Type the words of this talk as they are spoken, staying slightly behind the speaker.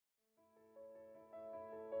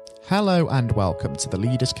Hello and welcome to the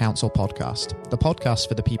Leaders Council podcast, the podcast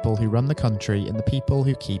for the people who run the country and the people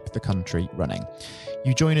who keep the country running.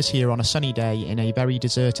 You join us here on a sunny day in a very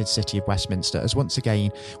deserted city of Westminster as once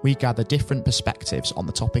again we gather different perspectives on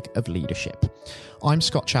the topic of leadership. I'm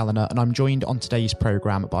Scott Challoner and I'm joined on today's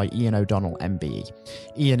programme by Ian O'Donnell MBE.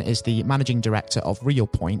 Ian is the Managing Director of Real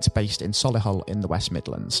Point based in Solihull in the West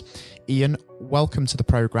Midlands. Ian, welcome to the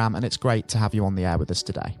programme and it's great to have you on the air with us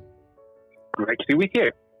today. Great to be with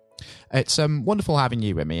you. It's wonderful having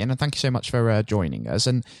you with me, and thank you so much for joining us.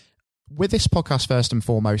 And with this podcast, first and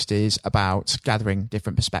foremost, is about gathering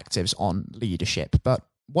different perspectives on leadership. But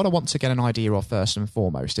what I want to get an idea of first and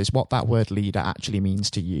foremost is what that word leader actually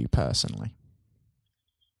means to you personally.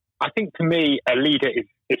 I think for me, a leader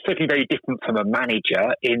is certainly very different from a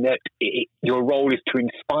manager in that your role is to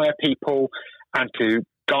inspire people and to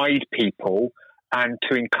guide people and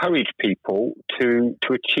to encourage people to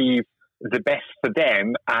achieve the best for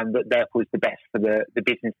them, and that therefore is the best for the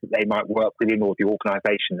business that they might work within or the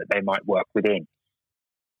organisation that they might work within.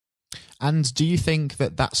 And do you think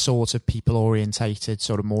that sort of people-orientated,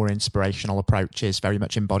 sort of more inspirational approach is very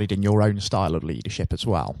much embodied in your own style of leadership as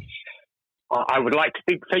well? I would like to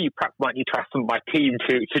think so. You perhaps might need to ask some of my team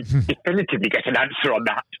to definitively get an answer on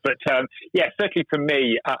that. But certainly for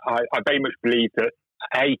me, I very much believe that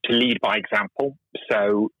to lead by example.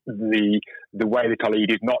 So the way that I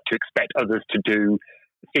lead is not to expect others to do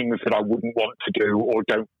things that I wouldn't want to do or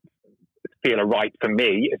don't feel are right for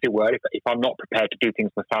me, as it were. If I'm not prepared to do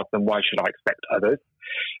things myself, then why should I expect others?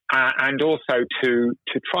 And also to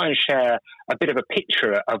try and share a bit of a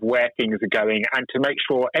picture of where things are going and to make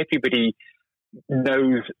sure everybody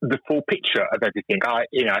knows the full picture of everything. I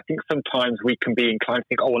think sometimes we can be inclined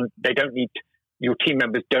to think, your team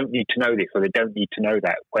members don't need to know this or they don't need to know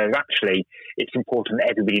that. Whereas actually, it's important that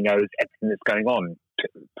everybody knows everything that's going on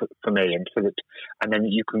for me, and then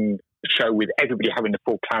you can show with everybody having the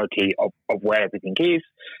full clarity of where everything is.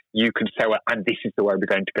 You can say, and this is the way we're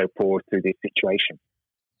going to go forward through this situation.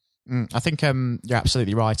 I think you're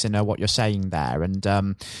absolutely right in what you're saying there.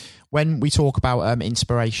 And when we talk about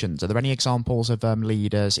inspirations, are there any examples of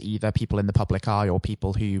leaders, either people in the public eye or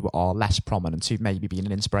people who are less prominent, who've maybe been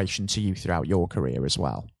an inspiration to you throughout your career as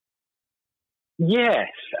well? Yes.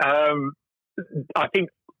 I think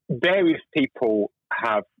various people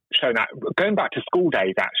have shown that, going back to school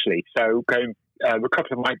days, actually. So a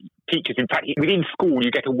couple of my teachers, in fact, within school,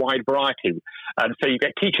 you get a wide variety. So you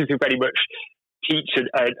get teachers who very much teach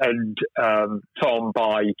and so on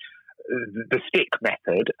by the stick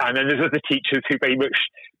method, and then there's other teachers who very much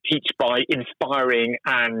teach by inspiring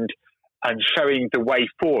and showing the way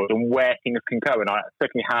forward and where things can go. And I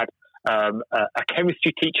certainly had a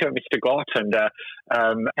chemistry teacher, Mr. Gott, and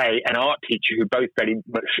an art teacher who both very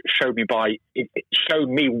much showed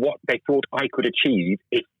me what they thought I could achieve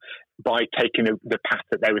by taking the path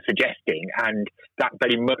that they were suggesting. And that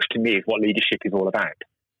very much to me is what leadership is all about.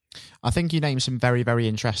 I think you named some very, very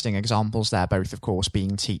interesting examples there, both, of course,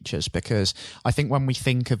 being teachers, because I think when we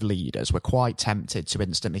think of leaders, we're quite tempted to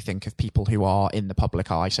instantly think of people who are in the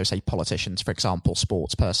public eye, so say politicians, for example,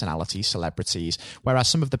 sports personalities, celebrities, whereas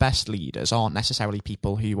some of the best leaders aren't necessarily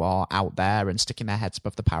people who are out there and sticking their heads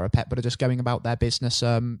above the parapet, but are just going about their business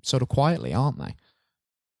sort of quietly, aren't they?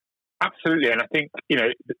 Absolutely, and I think,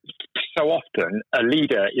 so often a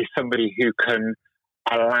leader is somebody who can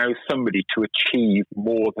allow somebody to achieve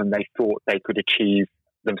more than they thought they could achieve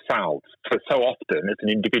themselves. So often, as an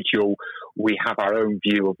individual, we have our own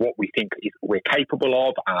view of what we think we're capable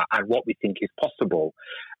of and what we think is possible.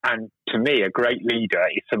 And to me, a great leader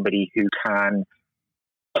is somebody who can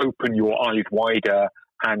open your eyes wider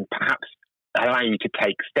and perhaps allow you to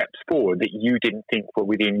take steps forward that you didn't think were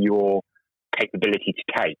within your capability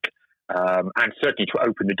to take. And certainly to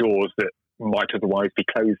open the doors that might otherwise be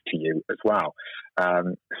closed to you as well.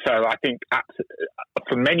 So I think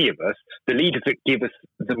for many of us, the leaders that give us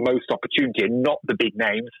the most opportunity are not the big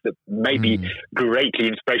names that may be greatly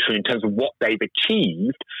inspirational in terms of what they've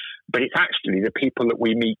achieved, but it's actually the people that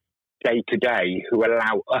we meet day to day who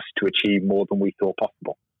allow us to achieve more than we thought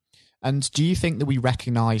possible. And do you think that we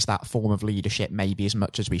recognise that form of leadership maybe as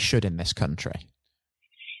much as we should in this country?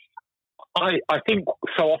 I think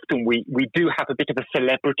so often we do have a bit of a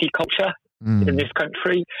celebrity culture in this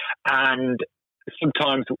country, and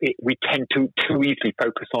sometimes we tend to too easily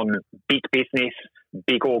focus on big business,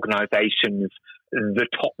 big organisations, the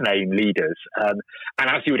top name leaders. And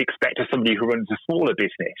as you would expect of somebody who runs a smaller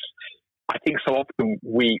business, I think so often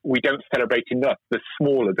we don't celebrate enough the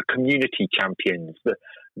smaller, the community champions,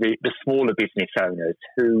 the smaller business owners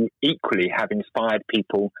who equally have inspired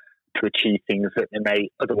people to achieve things that they may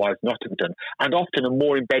otherwise not have done, and often are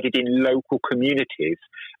more embedded in local communities,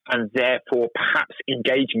 and therefore perhaps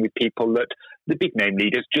engaging with people that the big name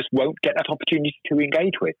leaders just won't get that opportunity to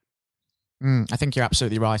engage with. I think you're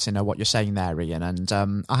absolutely right in what you're saying there, Ian.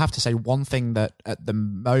 And I have to say, one thing that at the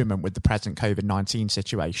moment with the present COVID-19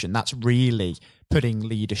 situation, that's really putting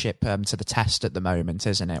leadership to the test at the moment,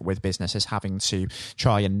 isn't it? With businesses having to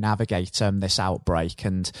try and navigate this outbreak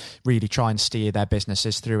and really try and steer their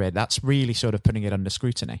businesses through it. That's really sort of putting it under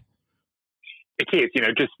scrutiny. It is,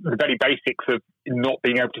 just the very basics of not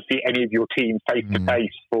being able to see any of your team face to face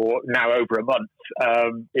for now over a month.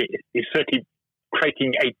 It's certainly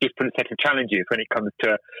creating a different set of challenges when it comes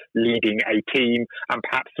to leading a team, and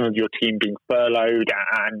perhaps some of your team being furloughed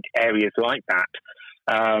and areas like that.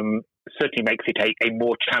 Certainly makes it a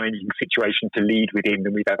more challenging situation to lead within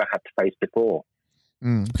than we've ever had to face before.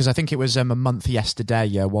 Because I think it was a month yesterday,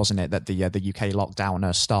 wasn't it, that the UK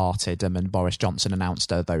lockdown started and Boris Johnson announced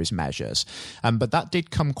those measures. But that did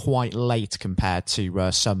come quite late compared to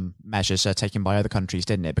some measures taken by other countries,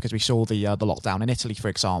 didn't it? Because we saw the lockdown in Italy, for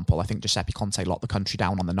example. I think Giuseppe Conte locked the country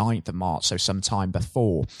down on the 9th of March, so some time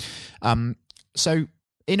before. So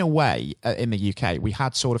in a way, in the UK, we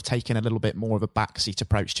had sort of taken a little bit more of a backseat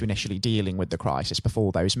approach to initially dealing with the crisis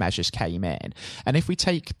before those measures came in. And if we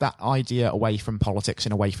take that idea away from politics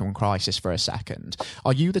and away from crisis for a second,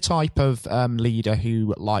 are you the type of leader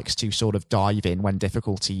who likes to sort of dive in when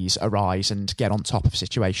difficulties arise and get on top of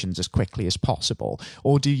situations as quickly as possible?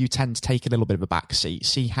 Or do you tend to take a little bit of a backseat,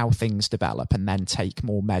 see how things develop, and then take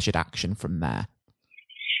more measured action from there?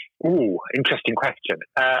 Ooh, interesting question.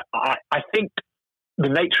 I think the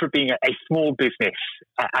nature of being a small business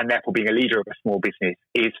and therefore being a leader of a small business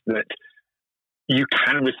is that you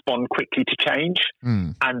can respond quickly to change,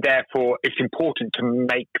 and therefore it's important to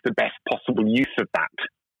make the best possible use of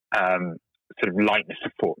that sort of lightness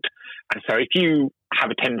of foot. And so if you have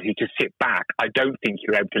a tendency to sit back, I don't think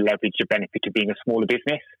you're able to leverage the benefit of being a smaller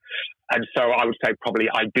business. And so I would say probably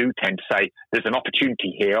I do tend to say there's an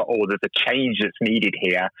opportunity here, or there's a change that's needed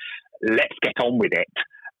here. Let's get on with it.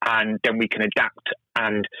 And then we can adapt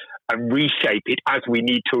and reshape it as we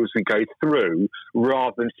need to as we go through,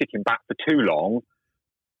 rather than sitting back for too long,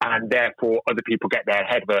 and therefore other people get there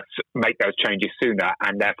ahead of us, make those changes sooner,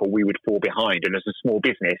 and therefore we would fall behind. And as a small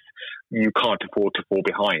business, you can't afford to fall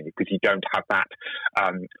behind because you don't have that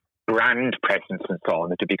brand presence and so on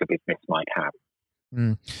that a bigger business might have.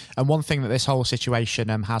 And one thing that this whole situation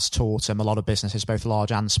has taught a lot of businesses, both large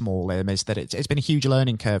and small, is that it's been a huge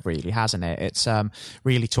learning curve, really, hasn't it? It's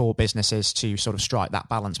really taught businesses to sort of strike that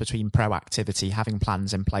balance between proactivity, having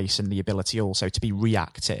plans in place, and the ability also to be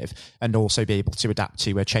reactive and also be able to adapt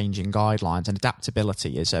to changing guidelines. And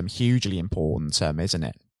adaptability is hugely important, isn't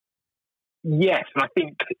it? Yes, and I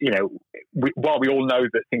think, while we all know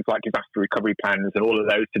that things like disaster recovery plans and all of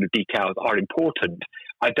those sort of details are important,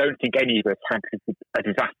 I don't think any of us had a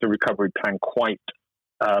disaster recovery plan quite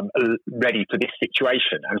ready for this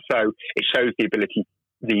situation. And so it shows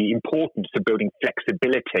the importance of building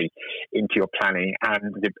flexibility into your planning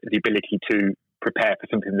and the ability to prepare for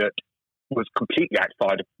something that was completely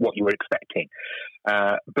outside of what you were expecting.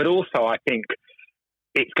 But also, I think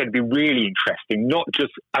it's going to be really interesting, not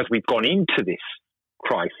just as we've gone into this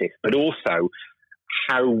crisis, but also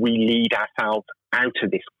how we lead ourselves out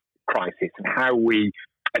of this crisis and how we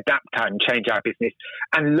adapt and change our business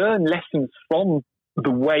and learn lessons from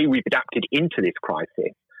the way we've adapted into this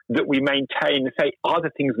crisis that we maintain and say, are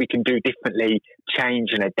there things we can do differently, change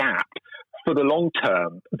and adapt for the long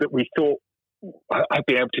term that we thought I'd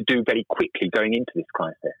be able to do very quickly going into this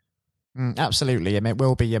crisis? Absolutely. It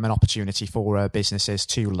will be an opportunity for businesses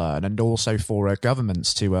to learn, and also for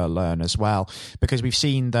governments to learn as well, because we've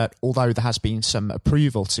seen that although there has been some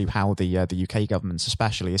approval to how the UK government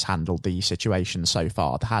especially has handled the situation so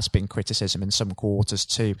far, there has been criticism in some quarters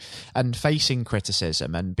too, and facing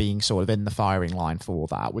criticism and being sort of in the firing line for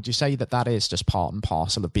that. Would you say that that is just part and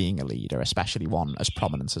parcel of being a leader, especially one as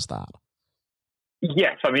prominent as that?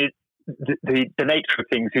 Yes, I mean, the nature of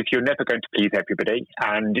things is you're never going to please everybody,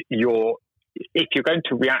 and if you're going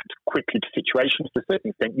to react quickly to situations to a certain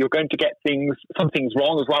extent, you're going to get some things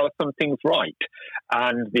wrong as well as some things right.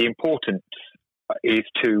 And the importance is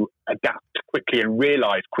to adapt quickly and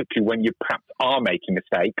realise quickly when you perhaps are making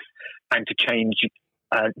mistakes, and to change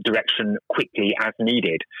direction quickly as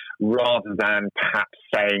needed, rather than perhaps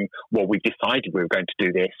saying, well, we've decided we were going to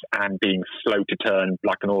do this, and being slow to turn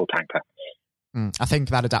like an oil tanker. I think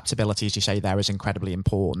that adaptability, as you say there, is incredibly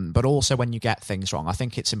important. But also when you get things wrong, I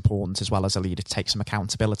think it's important as well as a leader to take some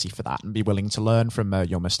accountability for that and be willing to learn from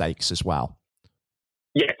your mistakes as well.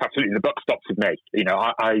 Yes, absolutely. The buck stops with me.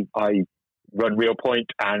 I run Real Point,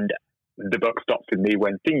 and the buck stops with me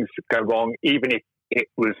when things go wrong, even if it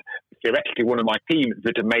was theoretically one of my team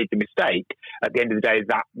that had made the mistake. At the end of the day,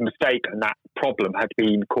 that mistake and that problem had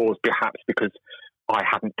been caused perhaps because I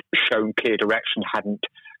hadn't shown clear direction, hadn't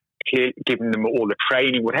given them all the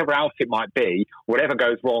training, whatever else it might be. Whatever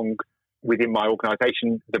goes wrong within my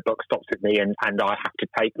organisation, the buck stops with me, and I have to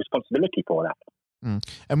take responsibility for that.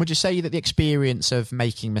 And would you say that the experience of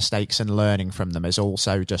making mistakes and learning from them is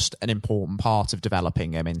also just an important part of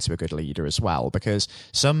developing them into a good leader as well? Because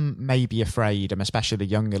some may be afraid, and especially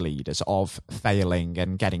younger leaders, of failing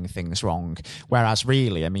and getting things wrong, whereas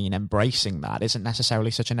really, I mean, embracing that isn't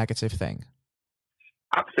necessarily such a negative thing.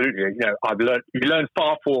 Absolutely. You learn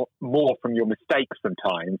far more from your mistakes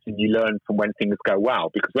sometimes than you learn from when things go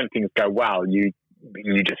well, because when things go well, you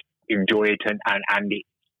just enjoy it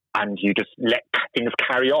and you just let things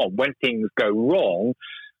carry on. When things go wrong,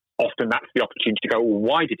 often that's the opportunity to go, well,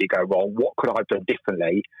 why did it go wrong? What could I have done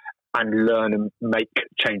differently? And learn and make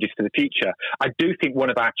changes for the future. I do think one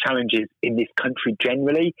of our challenges in this country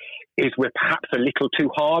generally is we're perhaps a little too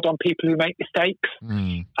hard on people who make mistakes.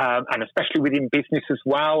 And especially within business as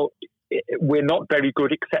well. We're not very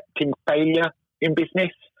good accepting failure in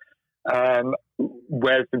business.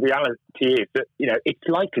 Whereas the reality is that, it's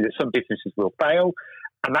likely that some businesses will fail,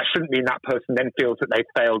 and that shouldn't mean that person then feels that they've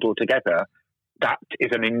failed altogether. That is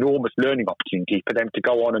an enormous learning opportunity for them to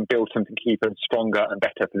go on and build something even stronger and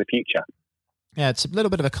better for the future. Yeah, it's a little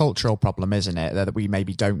bit of a cultural problem, isn't it? That we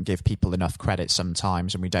maybe don't give people enough credit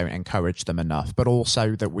sometimes and we don't encourage them enough, but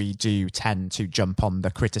also that we do tend to jump on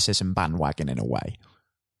the criticism bandwagon in a way.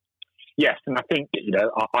 Yes, and I think,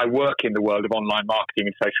 I work in the world of online marketing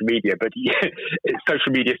and social media, but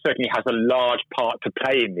social media certainly has a large part to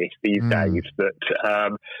play in this these days,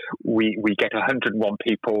 that we get 101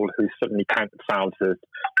 people who suddenly count themselves as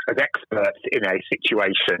experts in a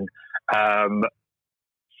situation,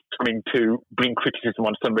 coming to bring criticism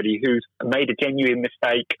on somebody who's made a genuine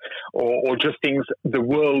mistake, or just things, the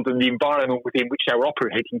world and the environment within which they were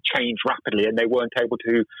operating changed rapidly and they weren't able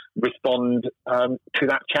to respond to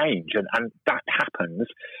that change. And that happens.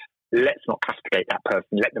 Let's not castigate that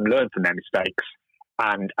person. Let them learn from their mistakes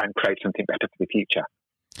and create something better for the future.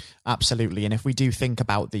 Absolutely. And if we do think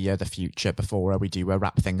about the future before we do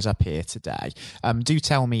wrap things up here today, do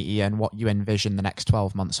tell me, Ian, what you envision the next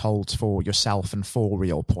 12 months holds for yourself and for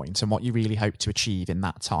Real Point, and what you really hope to achieve in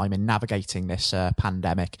that time in navigating this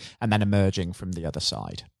pandemic and then emerging from the other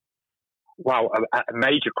side. Wow, a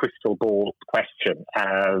major crystal ball question,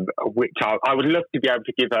 which I would love to be able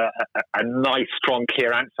to give a nice, strong,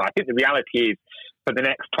 clear answer. I think the reality is for the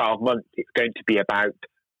next 12 months, it's going to be about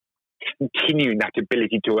continuing that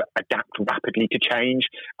ability to adapt rapidly to change.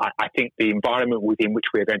 I think the environment within which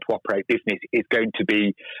we're going to operate business is going to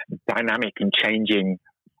be dynamic and changing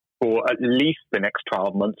for at least the next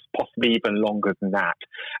 12 months, possibly even longer than that.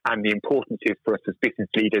 And the importance is for us as business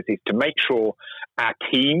leaders is to make sure our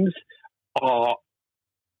teams are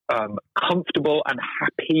comfortable and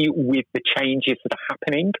happy with the changes that are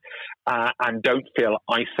happening, and don't feel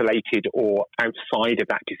isolated or outside of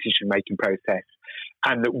that decision-making process,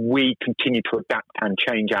 and that we continue to adapt and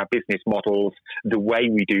change our business models, the way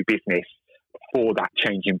we do business for that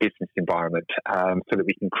changing business environment, so that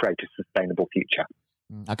we can create a sustainable future.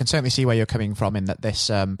 I can certainly see where you're coming from in that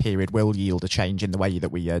this period will yield a change in the way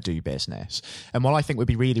that we do business. And what I think would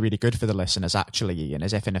be really, really good for the listeners, actually, Ian,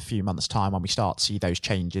 is if in a few months' time, when we start to see those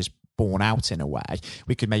changes borne out in a way,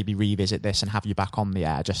 we could maybe revisit this and have you back on the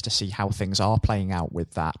air just to see how things are playing out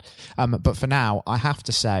with that. But for now, I have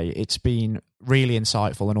to say it's been really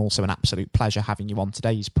insightful and also an absolute pleasure having you on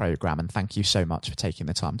today's programme. And thank you so much for taking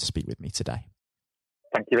the time to speak with me today.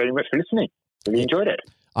 Thank you very much for listening. Really enjoyed it.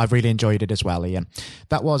 I've really enjoyed it as well, Ian.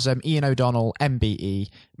 That was Ian O'Donnell MBE,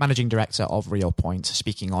 Managing Director of Real Point,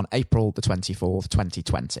 speaking on April the 24th,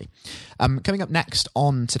 2020. Coming up next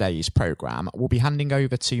on today's programme, we'll be handing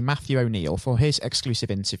over to Matthew O'Neill for his exclusive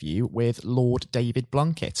interview with Lord David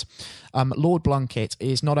Blunkett. Lord Blunkett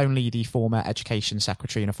is not only the former Education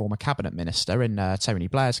Secretary and a former Cabinet Minister in Tony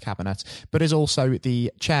Blair's Cabinet, but is also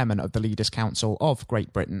the Chairman of the Leaders' Council of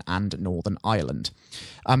Great Britain and Northern Ireland.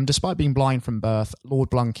 Despite being blind from birth, Lord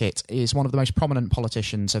Blunkett is one of the most prominent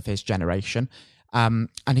politicians of his generation, and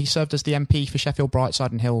he served as the MP for Sheffield,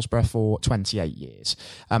 Brightside and Hillsborough for 28 years.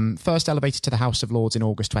 First elevated to the House of Lords in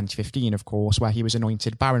August 2015, of course, where he was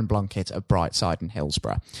anointed Baron Blunkett of Brightside and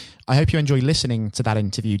Hillsborough. I hope you enjoy listening to that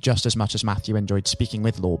interview just as much as Matthew enjoyed speaking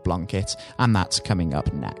with Lord Blunkett, and that's coming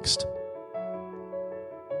up next.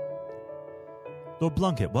 Lord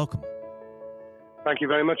Blunkett, welcome. Thank you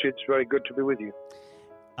very much. It's very good to be with you.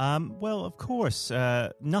 Well, of course,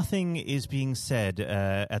 nothing is being said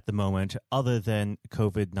at the moment other than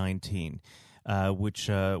COVID-19, which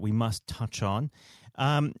we must touch on.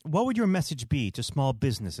 What would your message be to small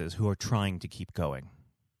businesses who are trying to keep going?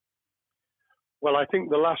 Well, I think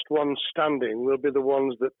the last ones standing will be the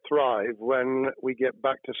ones that thrive when we get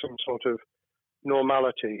back to some sort of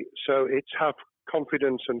normality. So it's have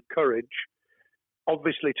confidence and courage.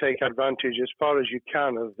 Obviously, take advantage as far as you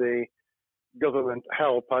can of the government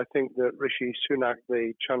help. I think that Rishi Sunak,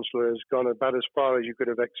 the Chancellor, has gone about as far as you could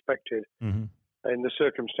have expected. Mm-hmm. In the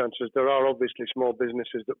circumstances. There are obviously small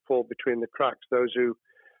businesses that fall between the cracks. Those who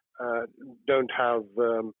don't have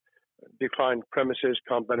defined premises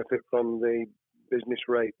can't benefit from the business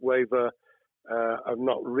rate waiver, have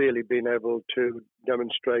not really been able to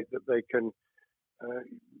demonstrate that they can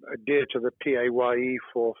adhere to the PAYE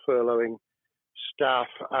for furloughing staff,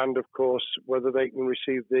 and of course whether they can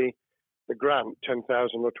receive the grant,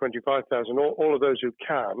 10,000 or 25,000. All of those who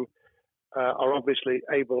can are obviously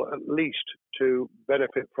able at least to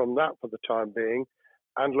benefit from that for the time being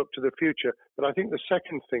and look to the future. But I think the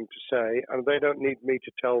second thing to say, and they don't need me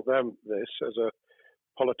to tell them this as a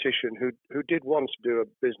politician who did once do a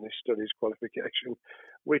business studies qualification,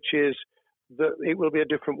 which is that it will be a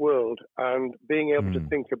different world, and being able to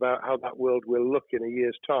think about how that world will look in a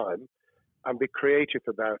year's time and be creative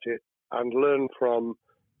about it and learn from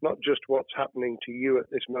not just what's happening to you at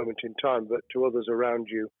this moment in time, but to others around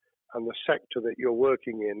you and the sector that you're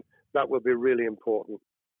working in, that will be really important.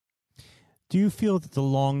 Do you feel that the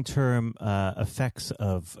long-term effects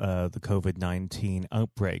of the COVID-19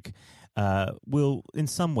 outbreak will in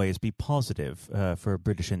some ways be positive for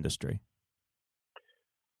British industry?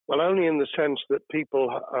 Well, only in the sense that people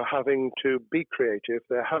are having to be creative,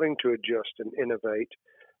 they're having to adjust and innovate.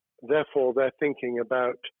 Therefore, they're thinking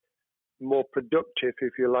about more productive,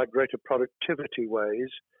 if you like, greater productivity ways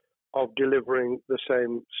of delivering the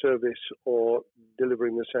same service or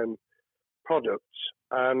delivering the same products.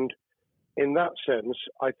 And in that sense,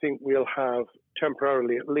 I think we'll have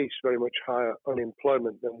temporarily at least very much higher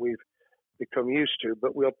unemployment than we've become used to,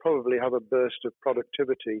 but we'll probably have a burst of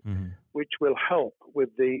productivity, which will help with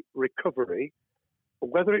the recovery.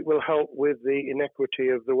 Whether it will help with the inequity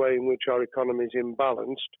of the way in which our economy is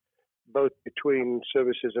imbalanced, both between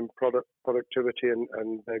services and productivity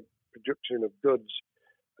and the production of goods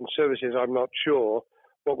and services, I'm not sure.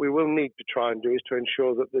 What we will need to try and do is to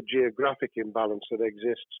ensure that the geographic imbalance that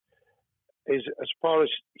exists is, as far as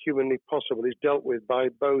humanly possible, is dealt with by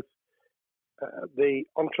both the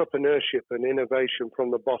entrepreneurship and innovation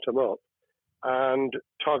from the bottom up and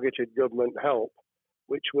targeted government help,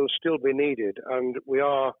 which will still be needed. And we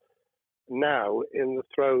are now in the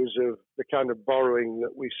throes of the kind of borrowing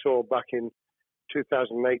that we saw back in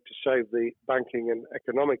 2008 to save the banking and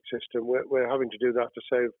economic system. We're having to do that to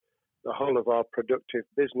save the whole of our productive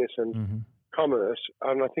business and commerce,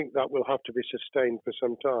 and I think that will have to be sustained for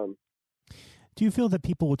some time. Do you feel that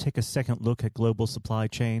people will take a second look at global supply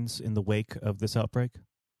chains in the wake of this outbreak?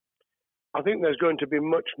 I think there's going to be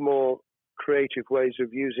much more creative ways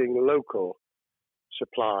of using local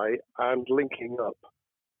supply and linking up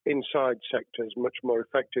inside sectors much more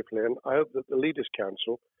effectively, and I hope that the Leaders'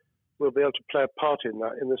 Council will be able to play a part in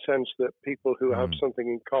that, in the sense that people who have something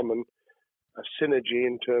in common, a synergy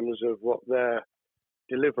in terms of what they're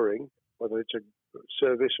delivering, whether it's a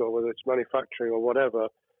service or whether it's manufacturing or whatever,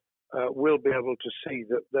 will be able to see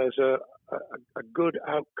that there's a good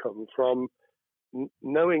outcome from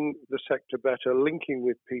knowing the sector better, linking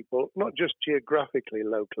with people, not just geographically,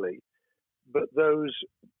 locally, but those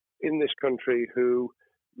in this country who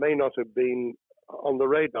may not have been on the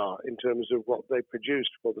radar in terms of what they produced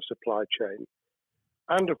for the supply chain.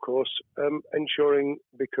 And of course, ensuring,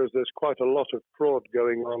 because there's quite a lot of fraud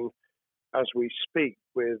going on as we speak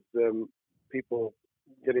with people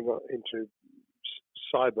getting into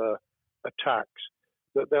cyber attacks,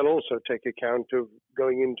 that they'll also take account of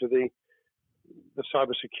going into the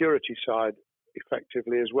cyber security side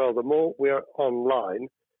effectively as well. The more we are online,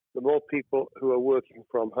 the more people who are working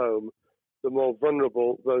from home, the more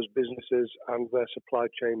vulnerable those businesses and their supply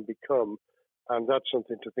chain become. And that's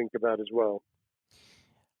something to think about as well.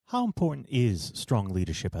 How important is strong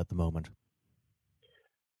leadership at the moment?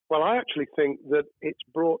 Well, I actually think that it's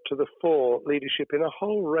brought to the fore leadership in a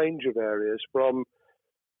whole range of areas, from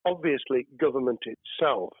obviously government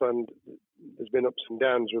itself, and there's been ups and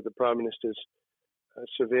downs with the Prime Minister's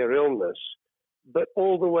severe illness, but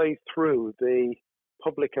all the way through the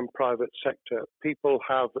public and private sector. People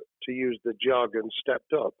have, to use the jargon,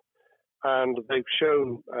 stepped up, and they've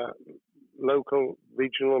shown local,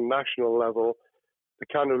 regional, national level the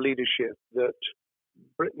kind of leadership that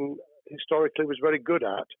Britain historically was very good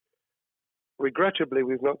at. Regrettably,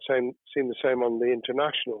 we've not seen the same on the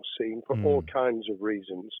international scene for all kinds of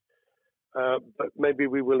reasons, but maybe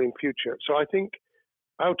we will in future. So I think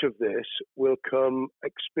out of this will come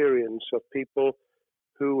experience of people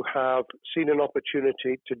who have seen an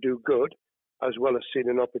opportunity to do good, as well as seen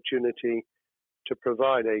an opportunity to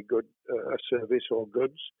provide a good a service or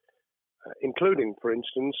goods, including, for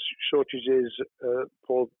instance, shortages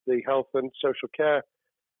for the health and social care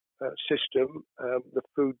system, the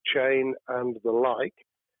food chain and the like,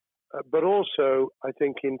 but also I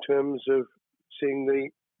think in terms of seeing the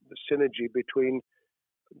synergy between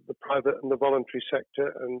the private and the voluntary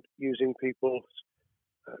sector and using people's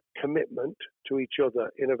commitment to each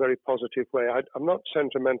other in a very positive way. I'm not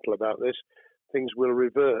sentimental about this. Things will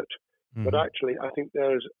revert. But actually, I think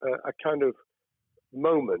there's a kind of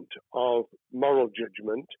moment of moral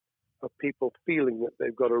judgment of people feeling that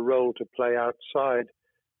they've got a role to play outside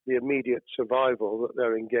the immediate survival that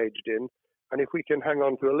they're engaged in. And if we can hang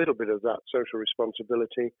on to a little bit of that social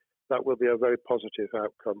responsibility, that will be a very positive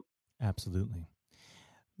outcome. Absolutely.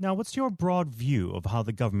 Now, what's your broad view of how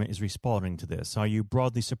the government is responding to this? Are you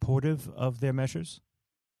broadly supportive of their measures?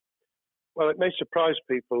 Well, it may surprise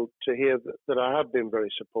people to hear that I have been very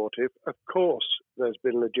supportive. Of course, there's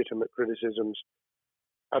been legitimate criticisms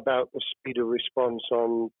about the speed of response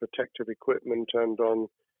on protective equipment and on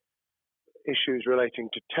issues relating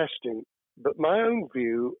to testing. But my own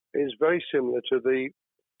view is very similar to the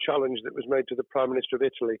challenge that was made to the Prime Minister of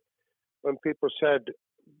Italy when people said,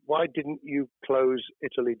 why didn't you close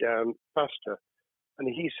Italy down faster? And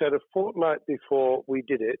he said, a fortnight before we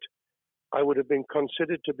did it, I would have been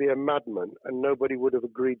considered to be a madman and nobody would have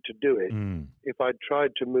agreed to do it if I'd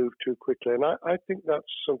tried to move too quickly. And I think that's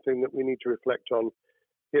something that we need to reflect on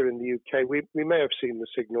here in the UK. We may have seen the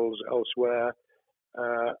signals elsewhere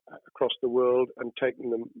across the world and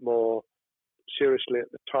taken them more seriously at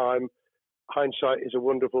the time. Hindsight is a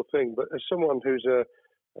wonderful thing, but as someone who's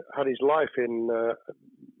had his life in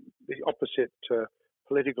the opposite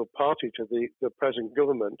political party to the present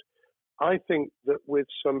government, I think that with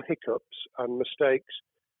some hiccups and mistakes,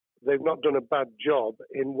 they've not done a bad job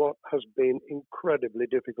in what has been incredibly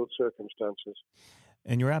difficult circumstances.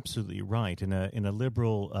 And you're absolutely right. In a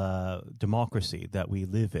liberal democracy that we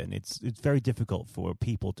live in, it's very difficult for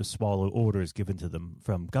people to swallow orders given to them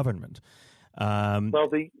from government. Well,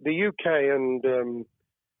 the UK and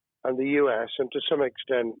the US, and to some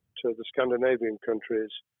extent the Scandinavian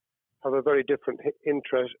countries, have a very different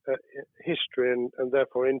history and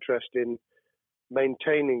therefore interest in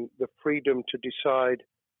maintaining the freedom to decide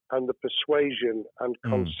and the persuasion and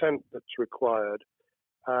consent that's required.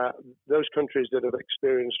 Those countries that have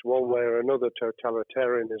experienced one way or another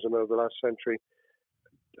totalitarianism over the last century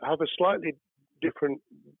have a slightly different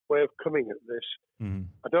way of coming at this.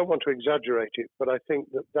 I don't want to exaggerate it, but I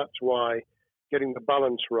think that that's why getting the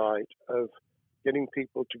balance right of getting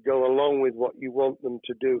people to go along with what you want them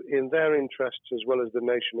to do in their interests as well as the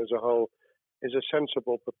nation as a whole is a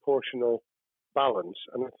sensible, proportional balance.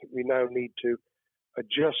 And I think we now need to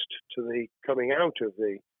adjust to the coming out of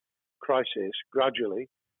the crisis gradually,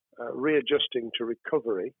 readjusting to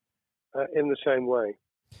recovery in the same way.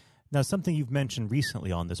 Now, something you've mentioned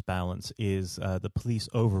recently on this balance is the police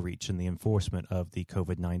overreach in the enforcement of the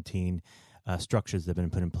COVID-19 structures that have been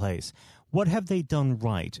put in place. What have they done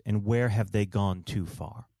right, and where have they gone too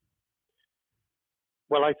far?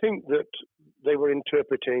 Well, I think that they were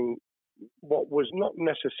interpreting what was not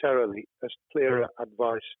necessarily as clear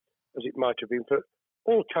advice as it might have been for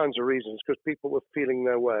all kinds of reasons, because people were feeling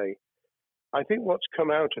their way. I think what's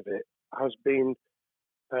come out of it has been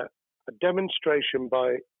a demonstration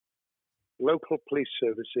by local police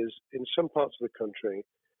services in some parts of the country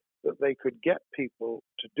that they could get people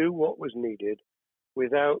to do what was needed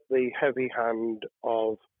without the heavy hand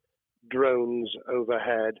of drones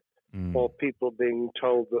overhead or people being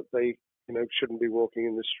told that they shouldn't be walking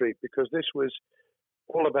in the street, because this was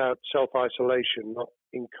all about self-isolation, not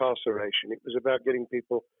incarceration. It was about getting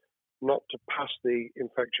people not to pass the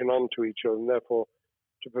infection on to each other and therefore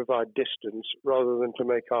to provide distance rather than to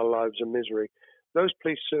make our lives a misery. Those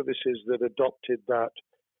police services that adopted that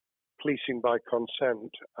policing by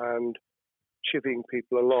consent and chivying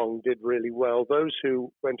people along did really well. Those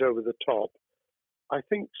who went over the top, I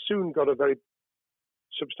think, soon got a very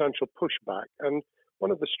substantial pushback. And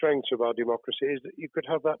one of the strengths of our democracy is that you could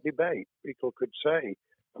have that debate. People could say,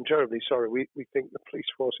 I'm terribly sorry, we think the police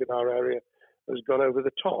force in our area has gone over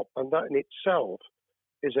the top. And that in itself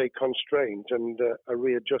is a constraint and a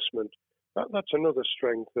readjustment. That's another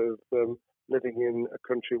strength of living in a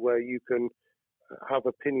country where you can have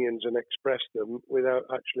opinions and express them without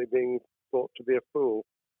actually being thought to be a fool.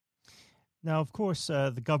 Now, of course,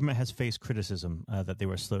 the government has faced criticism that they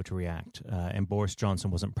were slow to react, and Boris Johnson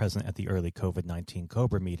wasn't present at the early COVID-19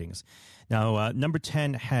 COBRA meetings. Now, Number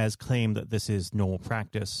 10 has claimed that this is normal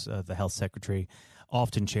practice. The health secretary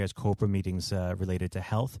often chairs COBRA meetings related to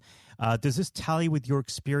health. Does this tally with your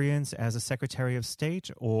experience as a Secretary of State,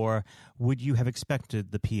 or would you have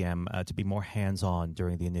expected the PM to be more hands-on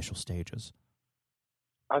during the initial stages?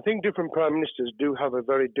 I think different prime ministers do have a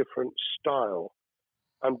very different style.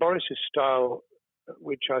 And Boris's style,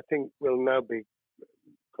 which I think will now be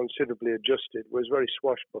considerably adjusted, was very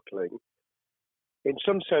swashbuckling. In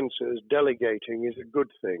some senses, delegating is a good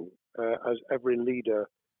thing, as every leader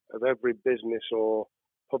of every business or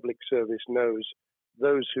public service knows.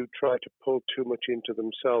 Those who try to pull too much into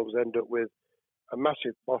themselves end up with a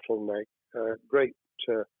massive bottleneck, great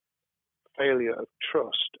failure of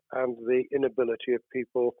trust, and the inability of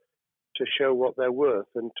people to show what they're worth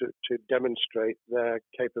and to demonstrate their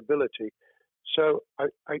capability. So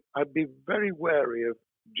I'd be very wary of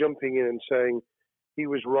jumping in and saying he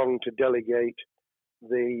was wrong to delegate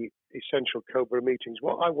the essential COBRA meetings.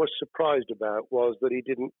 What I was surprised about was that he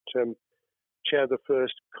didn't chair the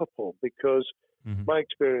first couple, because my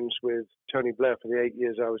experience with Tony Blair for the 8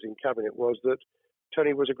 years I was in Cabinet was that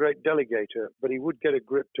Tony was a great delegator, but he would get a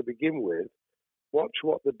grip to begin with, watch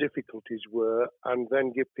what the difficulties were, and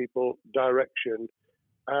then give people direction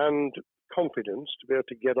and confidence to be able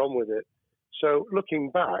to get on with it. So looking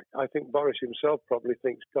back, I think Boris himself probably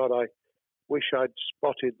thinks, God, I wish I'd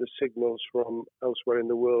spotted the signals from elsewhere in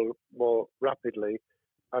the world more rapidly,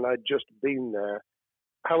 and I'd just been there.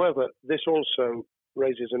 However, this also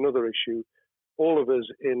raises another issue. All of us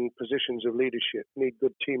in positions of leadership need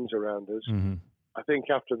good teams around us. I think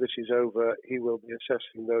after this is over, he will be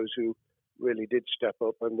assessing those who really did step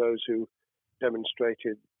up and those who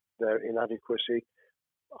demonstrated their inadequacy.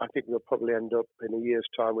 I think we'll probably end up in a year's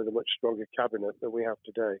time with a much stronger cabinet than we have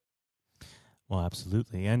today. Well,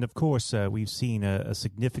 absolutely. And of course, we've seen a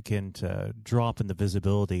significant drop in the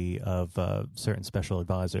visibility of certain special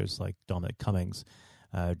advisors like Dominic Cummings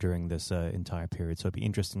during this entire period. So it'd be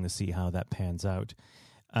interesting to see how that pans out.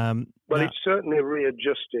 It's certainly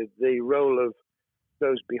readjusted the role of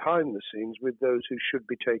those behind the scenes with those who should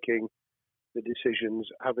be taking the decisions,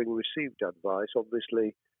 having received advice.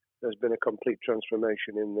 Obviously, there's been a complete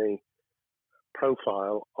transformation in the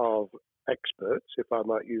profile of experts, if I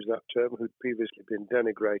might use that term, who'd previously been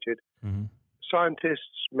denigrated.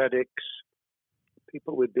 Scientists, medics,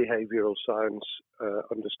 people with behavioral science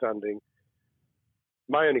understanding.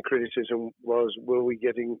 My only criticism was, were we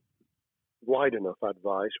getting wide enough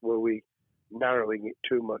advice? Were we narrowing it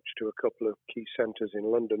too much to a couple of key centres in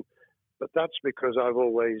London? But that's because I've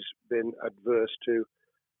always been adverse to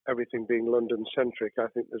everything being London-centric. I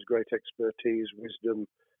think there's great expertise, wisdom,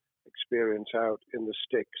 experience out in the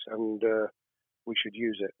sticks, and we should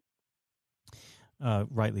use it.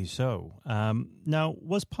 Rightly so. Now,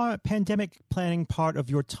 was pandemic planning part of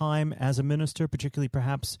your time as a minister, particularly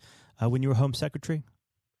perhaps when you were Home Secretary?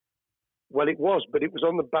 Well, it was, but it was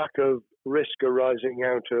on the back of risk arising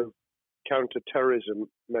out of counter-terrorism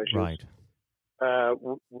measures. Right.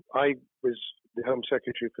 I was the Home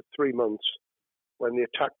Secretary for 3 months when the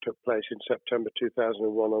attack took place in September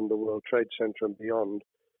 2001 on the World Trade Center and beyond.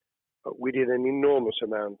 We did an enormous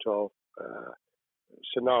amount of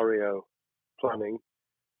scenario planning,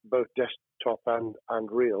 both desktop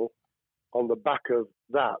and real. On the back of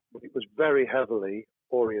that, it was very heavily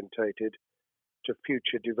orientated to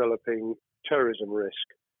future developing terrorism risk.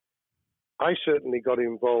 I certainly got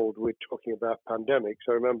involved with talking about pandemics.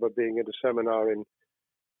 I remember being at a seminar in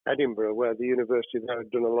Edinburgh where the university there had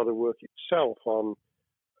done a lot of work itself on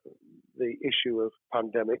the issue of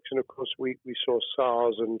pandemics. And of course, we saw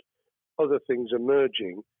SARS and other things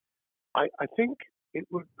emerging. I think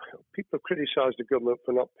people have criticised the government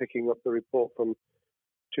for not picking up the report from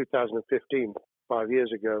 2015, 5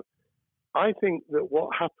 years ago. I think that what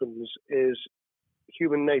happens is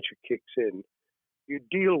human nature kicks in. You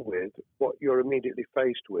deal with what you're immediately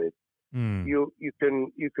faced with. You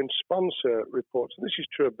can sponsor reports, and this is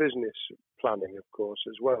true of business planning, of course,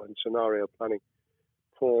 as well, and scenario planning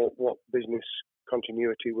for what business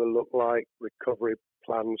continuity will look like, recovery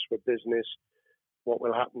plans for business, what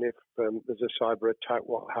will happen if there's a cyber attack,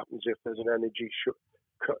 what happens if there's an energy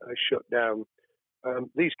shutdown.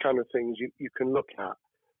 These kind of things you can look at,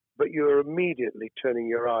 but you're immediately turning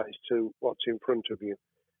your eyes to what's in front of you.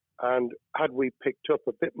 And had we picked up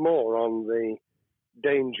a bit more on the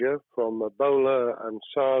danger from Ebola and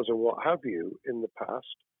SARS and what have you in the past,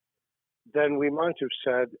 then we might have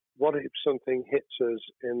said, what if something hits us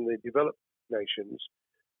in the developed nations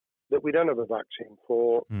that we don't have a vaccine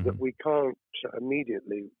for, that we can't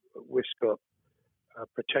immediately whisk up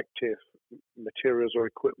protective materials or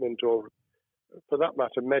equipment, or for that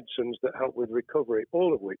matter, medicines that help with recovery,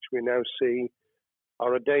 all of which we now see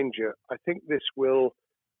are a danger. I think this will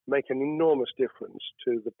make an enormous difference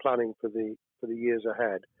to the planning for the years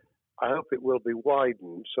ahead. I hope it will be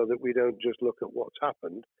widened so that we don't just look at what's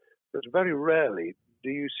happened, but very rarely do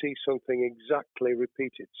you see something exactly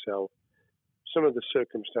repeat itself. Some of the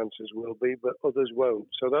circumstances will be, but others won't.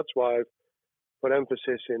 So that's why I've put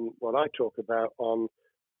emphasis in what I talk about on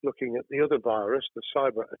looking at the other virus, the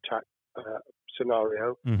cyber attack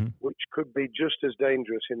scenario, which could be just as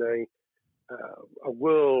dangerous in a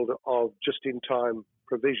world of just-in-time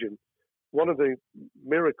provision. One of the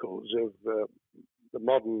miracles of the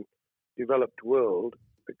modern developed world,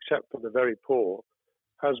 except for the very poor,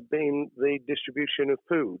 has been the distribution of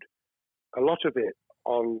food. A lot of it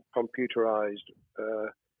on computerized,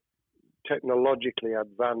 technologically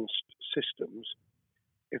advanced systems.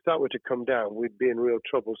 If that were to come down, we'd be in real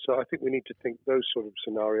trouble. So I think we need to think those sort of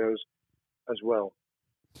scenarios as well.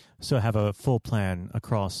 So have a full plan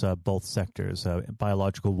across both sectors,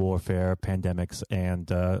 biological warfare, pandemics, and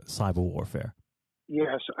cyber warfare.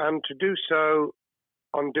 Yes, and to do so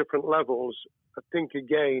on different levels. I think,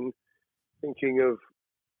 again,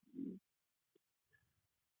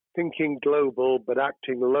 thinking global but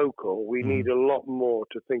acting local, we need a lot more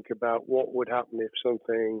to think about what would happen if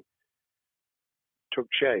something took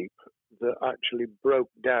shape that actually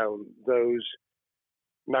broke down those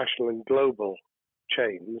national and global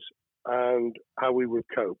chains and how we would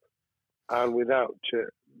cope. And without,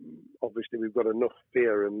 obviously, we've got enough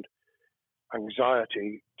fear and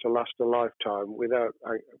anxiety to last a lifetime. Without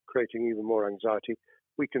creating even more anxiety,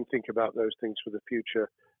 we can think about those things for the future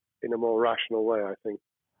in a more rational way, I think.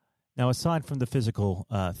 Now, aside from the physical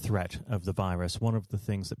threat of the virus, one of the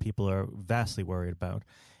things that people are vastly worried about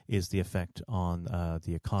is the effect on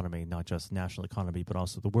the economy, not just national economy, but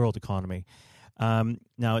also the world economy.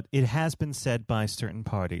 Now, it has been said by certain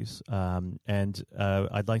parties, and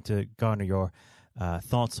I'd like to garner your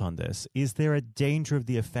thoughts on this. Is there a danger of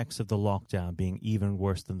the effects of the lockdown being even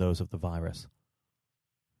worse than those of the virus?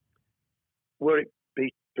 Were it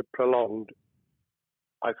be prolonged,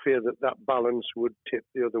 I fear that balance would tip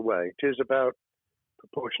the other way. It is about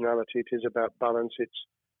proportionality. It is about balance. It's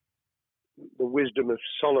the wisdom of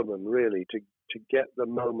Solomon, really, to get the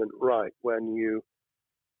moment right when you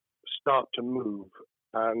start to move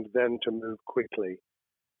and then to move quickly.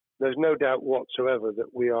 There's no doubt whatsoever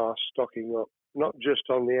that we are stocking up, not just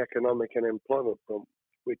on the economic and employment front,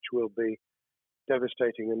 which will be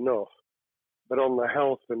devastating enough, but on the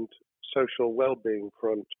health and social well-being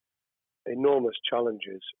front, enormous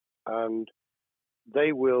challenges, and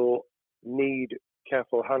they will need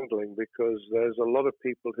careful handling because there's a lot of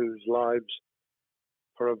people whose lives,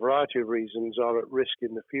 for a variety of reasons, are at risk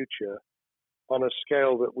in the future on a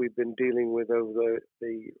scale that we've been dealing with over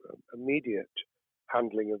the immediate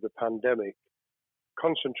handling of the pandemic,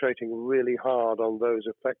 concentrating really hard on those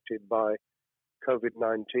affected by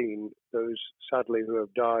COVID-19, those sadly who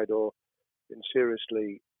have died or been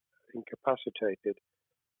seriously incapacitated.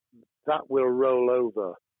 That will roll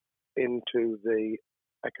over into the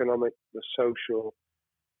economic, the social,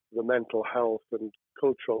 the mental health and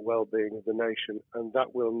cultural well-being of the nation, and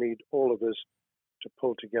that will need all of us to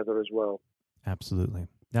pull together as well. Absolutely.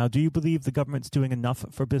 Now, do you believe the government's doing enough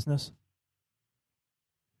for business?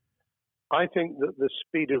 I think that the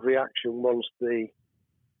speed of reaction once the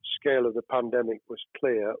scale of the pandemic was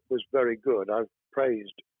clear was very good. I've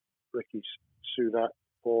praised Rishi Sunak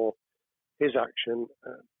for his action.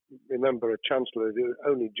 Remember, a chancellor who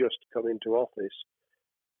only just come into office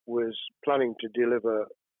was planning to deliver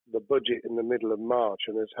the budget in the middle of March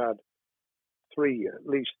and has had at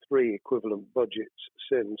least three equivalent budgets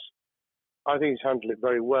since. I think he's handled it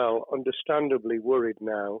very well. Understandably worried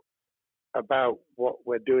now about what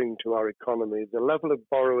we're doing to our economy. The level of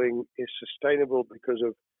borrowing is sustainable because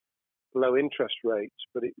of low interest rates,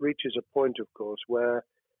 but it reaches a point, of course, where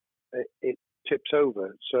it tips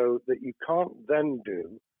over so that you can't then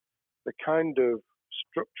do the kind of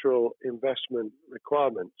structural investment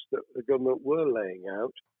requirements that the government were laying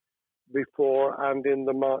out before and in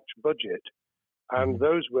the March budget. And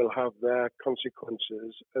those will have their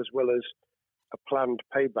consequences as well as a planned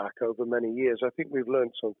payback over many years. I think we've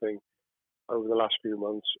learned something over the last few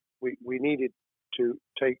months. We needed to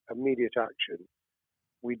take immediate action.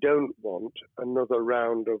 We don't want another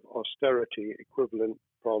round of austerity equivalent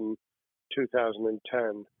from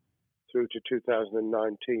 2010 through to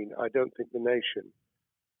 2019. I don't think the nation,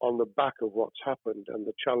 on the back of what's happened and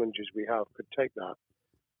the challenges we have, could take that.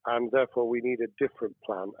 And therefore, we need a different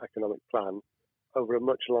plan, economic plan, over a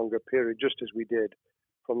much longer period, just as we did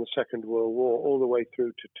from the Second World War all the way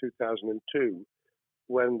through to 2002,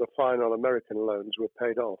 when the final American loans were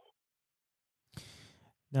paid off.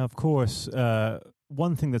 Now, of course,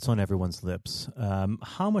 one thing that's on everyone's lips,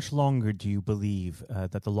 how much longer do you believe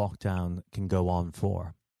that the lockdown can go on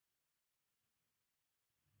for?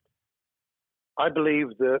 I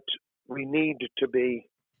believe that we need to be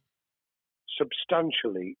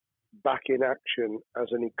substantially back in action as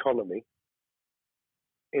an economy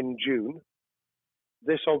in June.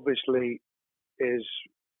 This obviously is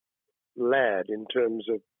led in terms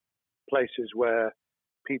of places where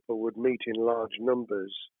people would meet in large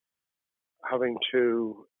numbers, having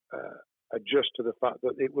to adjust to the fact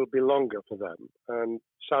that it will be longer for them. And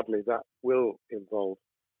sadly, that will involve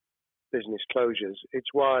business closures.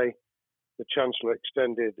 It's why the Chancellor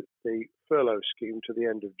extended the furlough scheme to the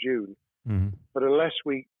end of June. Mm-hmm. But unless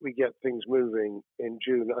we get things moving in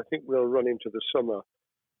June, I think we'll run into the summer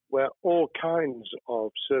where all kinds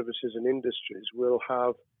of services and industries will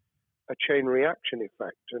have a chain reaction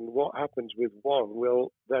effect. And what happens with one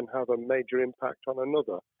will then have a major impact on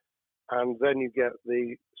another. And then you get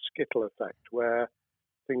the skittle effect where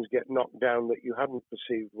things get knocked down that you hadn't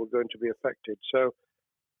perceived were going to be affected. So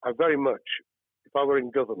I very much, if I were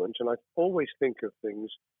in government, and I always think of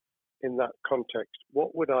things in that context,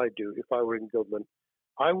 what would I do if I were in government?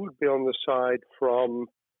 I would be on the side from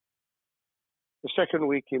the second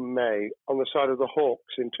week in May, on the side of the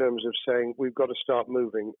hawks in terms of saying we've got to start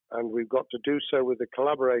moving, and we've got to do so with the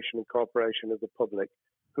collaboration and cooperation of the public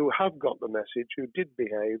who have got the message, who did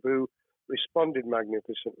behave, who responded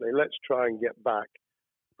magnificently. Let's try and get back,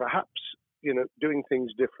 perhaps, doing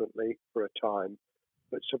things differently for a time,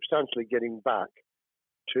 but substantially getting back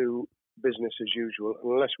to business as usual.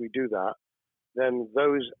 And unless we do that, then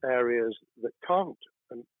those areas that can't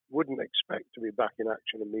and wouldn't expect to be back in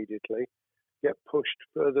action immediately get pushed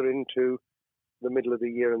further into the middle of the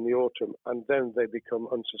year and the autumn, and then they become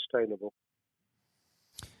unsustainable.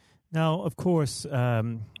 Now, of course,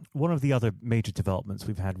 one of the other major developments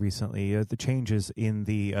we've had recently are the changes in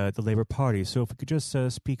the Labour Party. So if we could just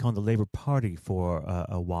speak on the Labour Party for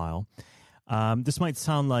a while. This might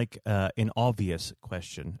sound like an obvious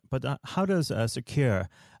question, but how does Sir Keir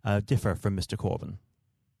differ from Mr. Corbyn?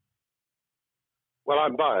 Well,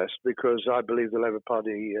 I'm biased because I believe the Labour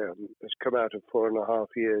Party has come out of 4.5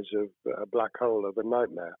 years of a black hole of a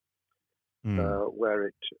nightmare, where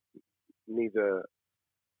it neither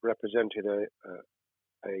represented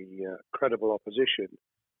a credible opposition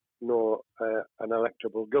nor an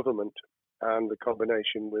electable government, and the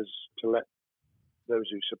combination was to let those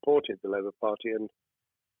who supported the Labour Party and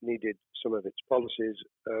needed some of its policies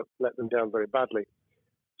let them down very badly.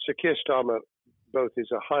 Sir Keir Starmer both is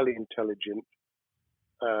a highly intelligent,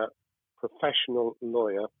 professional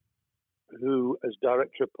lawyer who, as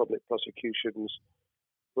Director of Public Prosecutions,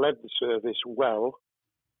 led the service well,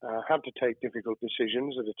 had to take difficult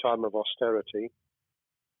decisions at a time of austerity,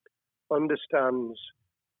 understands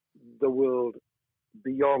the world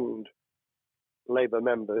beyond Labour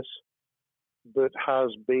members, but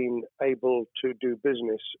has been able to do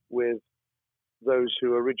business with those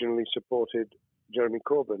who originally supported Jeremy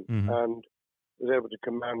Corbyn and was able to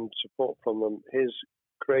command support from them. His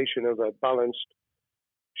creation of a balanced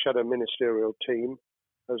shadow ministerial team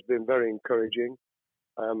has been very encouraging.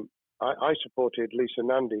 I supported Lisa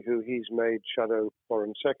Nandy, who he's made Shadow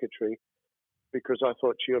Foreign Secretary, because I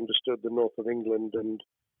thought she understood the north of England and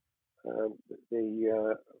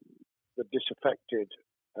the disaffected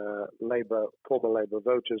former Labour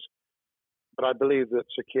voters. But I believe that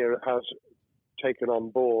Sir Keir has taken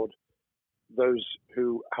on board those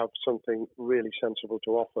who have something really sensible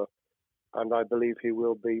to offer. And I believe he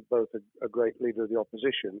will be both a great leader of the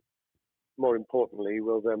opposition. More importantly, he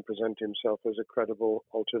will then present himself as a credible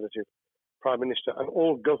alternative prime minister. And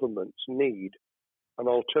all governments need an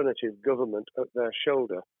alternative government at their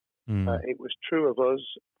shoulder. It was true of us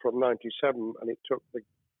from 97, and it took the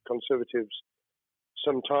Conservatives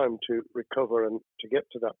some time to recover and to get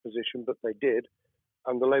to that position, but they did,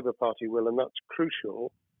 and the Labour Party will, and that's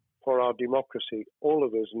crucial for our democracy. All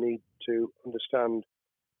of us need to understand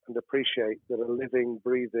and appreciate that a living,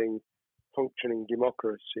 breathing, functioning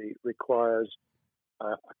democracy requires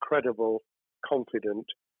a credible, confident,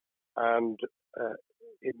 and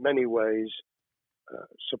in many ways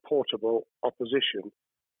supportable opposition,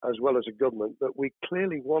 as well as a government that we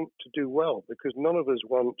clearly want to do well, because none of us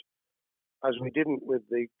want, as we didn't with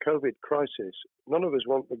the COVID crisis, none of us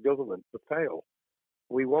want the government to fail.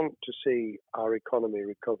 We want to see our economy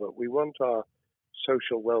recover. We want our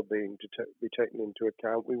social well-being to be taken into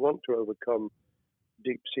account. We want to overcome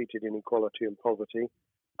deep-seated inequality and poverty.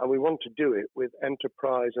 And we want to do it with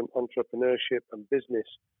enterprise and entrepreneurship and business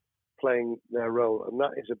playing their role. And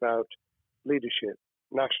that is about leadership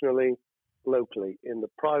nationally, locally, in the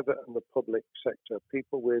private and the public sector.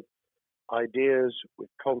 People with ideas, with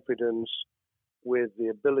confidence, with the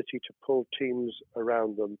ability to pull teams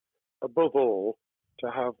around them. Above all, to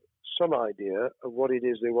have some idea of what it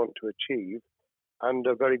is they want to achieve and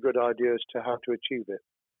a very good idea as to how to achieve it.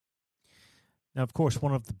 Now, of course,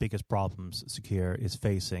 one of the biggest problems Secure is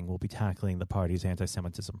facing will be tackling the party's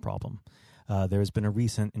anti-Semitism problem. There has been a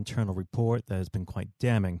recent internal report that has been quite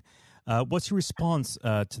damning. What's your response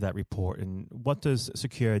to that report, and what does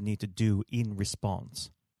Secure need to do in response?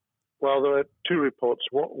 Well, there are two reports.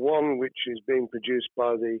 One which is being produced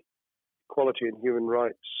by the Equality and Human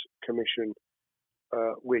Rights Commission,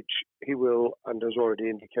 which he will, and has already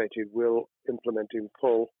indicated, will implement in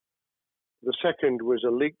full. The second was a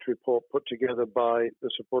leaked report put together by the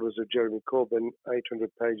supporters of Jeremy Corbyn, 800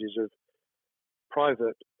 pages of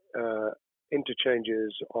private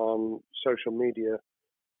interchanges on social media,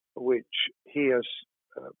 which he has,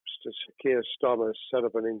 Keir Starmer, set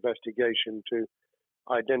up an investigation to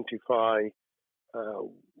identify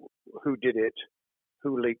who did it,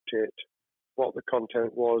 who leaked it, what the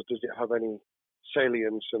content was, does it have any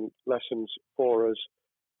salience and lessons for us,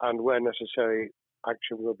 and where necessary,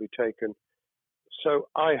 action will be taken. So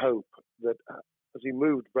I hope that as he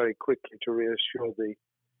moved very quickly to reassure the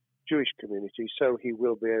Jewish community, so he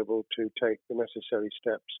will be able to take the necessary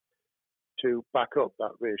steps to back up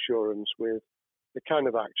that reassurance with the kind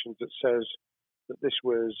of actions that says that this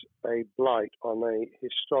was a blight on a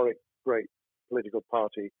historic, great political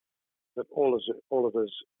party that all of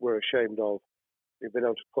us were ashamed of. We've been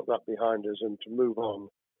able to put that behind us and to move on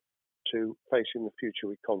to facing the future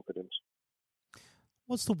with confidence.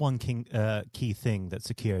 What's the one key thing that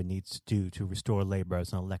Secure needs to do to restore Labour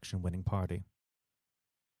as an election-winning party?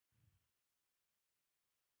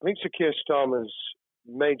 I think Sir Keir Starmer's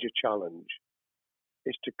major challenge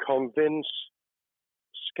is to convince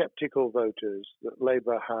sceptical voters that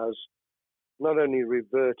Labour has not only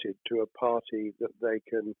reverted to a party that they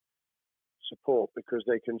can support because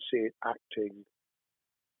they can see it acting,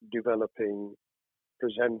 developing,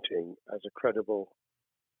 presenting as a credible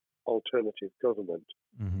alternative government,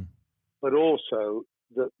 but also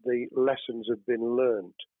that the lessons have been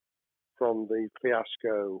learned from the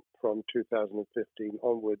fiasco from 2015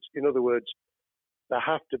 onwards. In other words, there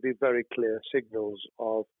have to be very clear signals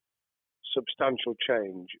of substantial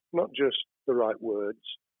change, not just the right words,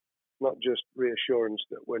 not just reassurance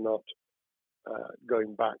that we're not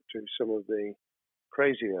going back to some of the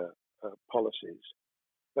crazier policies,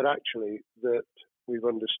 but actually that we've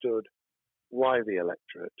understood why the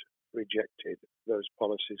electorate rejected those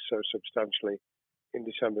policies so substantially in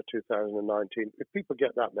December 2019. If people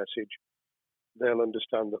get that message, they'll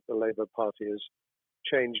understand that the Labour Party has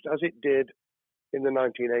changed, as it did in the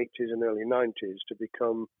 1980s and early 90s, to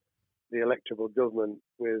become the electable government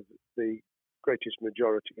with the greatest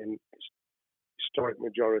majority in historic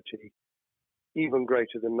majority, even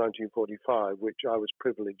greater than 1945, which I was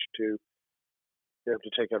privileged to be able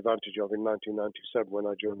to take advantage of in 1997 when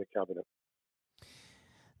I joined the cabinet.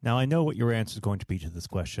 Now, I know what your answer is going to be to this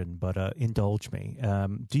question, but indulge me.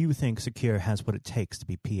 Do you think Secure has what it takes to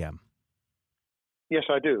be PM? Yes,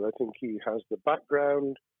 I do. I think he has the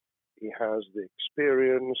background, he has the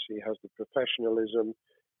experience, he has the professionalism,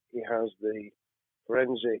 he has the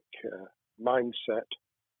forensic mindset,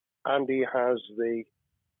 and he has the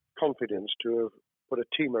confidence to have put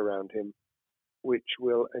a team around him which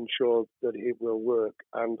will ensure that it will work.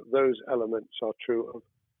 And those elements are true of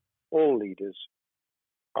all leaders.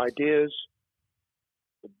 Ideas,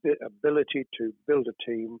 the ability to build a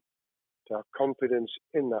team, to have confidence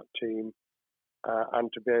in that team, and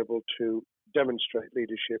to be able to demonstrate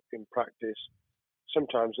leadership in practice,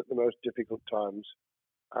 sometimes at the most difficult times.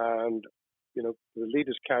 And, you know, the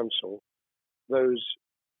Leaders' Council, those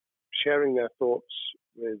sharing their thoughts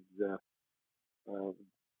with the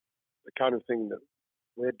kind of thing that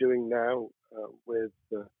we're doing now with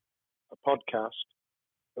a podcast,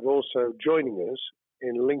 but also joining us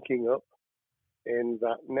in linking up in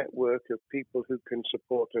that network of people who can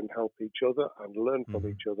support and help each other and learn from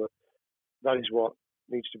each other. That is what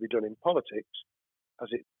needs to be done in politics as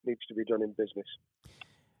it needs to be done in business.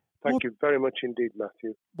 Thank you very much indeed,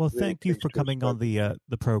 Matthew. Well, thank you for coming on the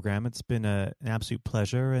program. It's been an absolute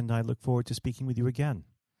pleasure, and I look forward to speaking with you again.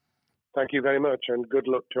 Thank you very much, and good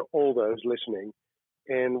luck to all those listening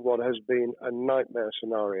in what has been a nightmare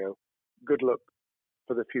scenario. Good luck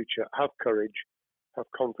for the future. Have courage, have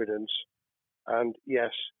confidence, and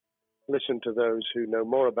yes, listen to those who know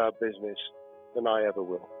more about business than I ever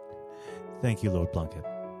will. Thank you, Lord Blunkett.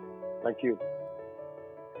 Thank you.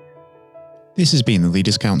 This has been the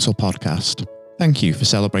Leaders Council podcast. Thank you for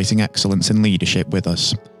celebrating excellence in leadership with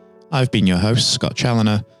us. I've been your host, Scott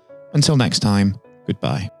Challoner. Until next time,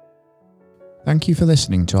 goodbye. Thank you for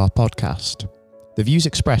listening to our podcast. The views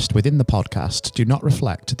expressed within the podcast do not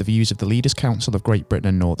reflect the views of the Leaders Council of Great Britain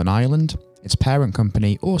and Northern Ireland, its parent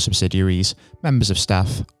company or subsidiaries, members of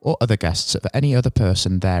staff, or other guests of any other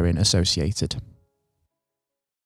person therein associated.